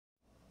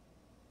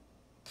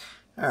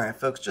Alright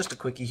folks, just a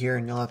quickie here,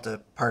 and you'll have to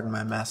pardon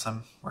my mess.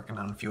 I'm working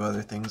on a few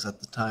other things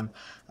at the time.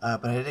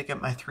 But I did get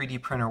my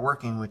 3D printer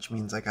working, which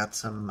means I got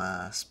some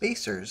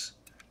spacers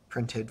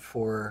printed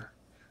for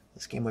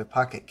this Game Boy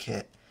Pocket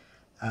kit.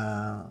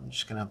 I'm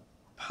just going to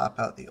pop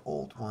out the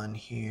old one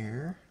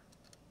here.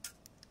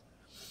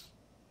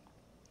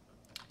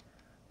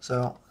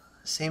 So,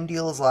 same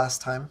deal as last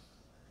time.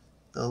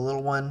 The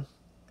little one,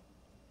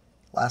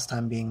 last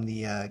time being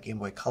the Game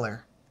Boy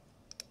Color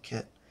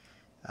kit.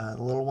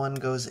 The little one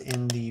goes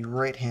in the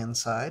right hand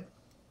side.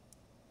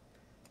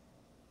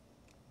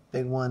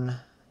 Big one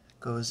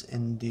goes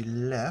in the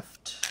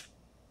left.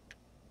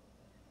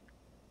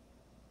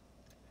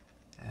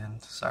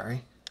 And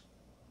sorry,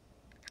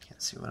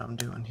 can't see what I'm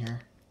doing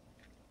here.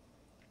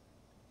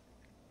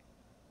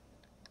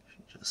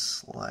 Should just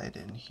slide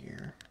in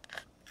here.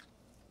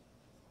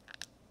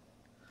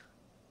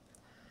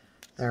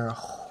 They're a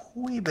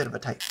wee bit of a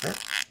tight fit,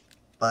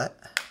 but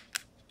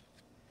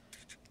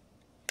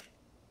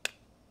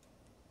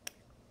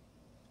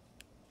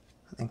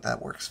I think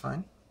that works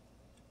fine.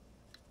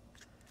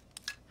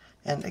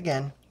 And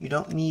again, you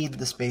don't need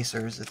the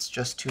spacers, it's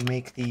just to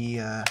make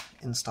the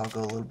install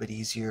go a little bit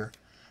easier.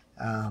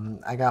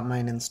 I got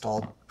mine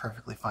installed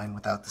perfectly fine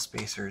without the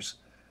spacers,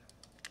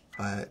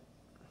 but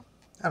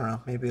I don't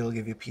know, maybe it'll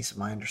give you peace of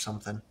mind or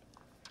something.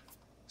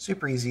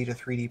 Super easy to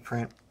 3D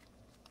print.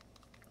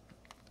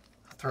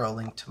 I'll throw a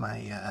link to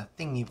my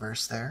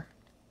Thingiverse there,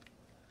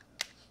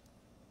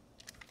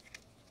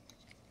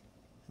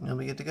 and you'll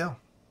be good to go.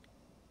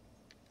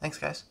 Thanks,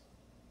 guys.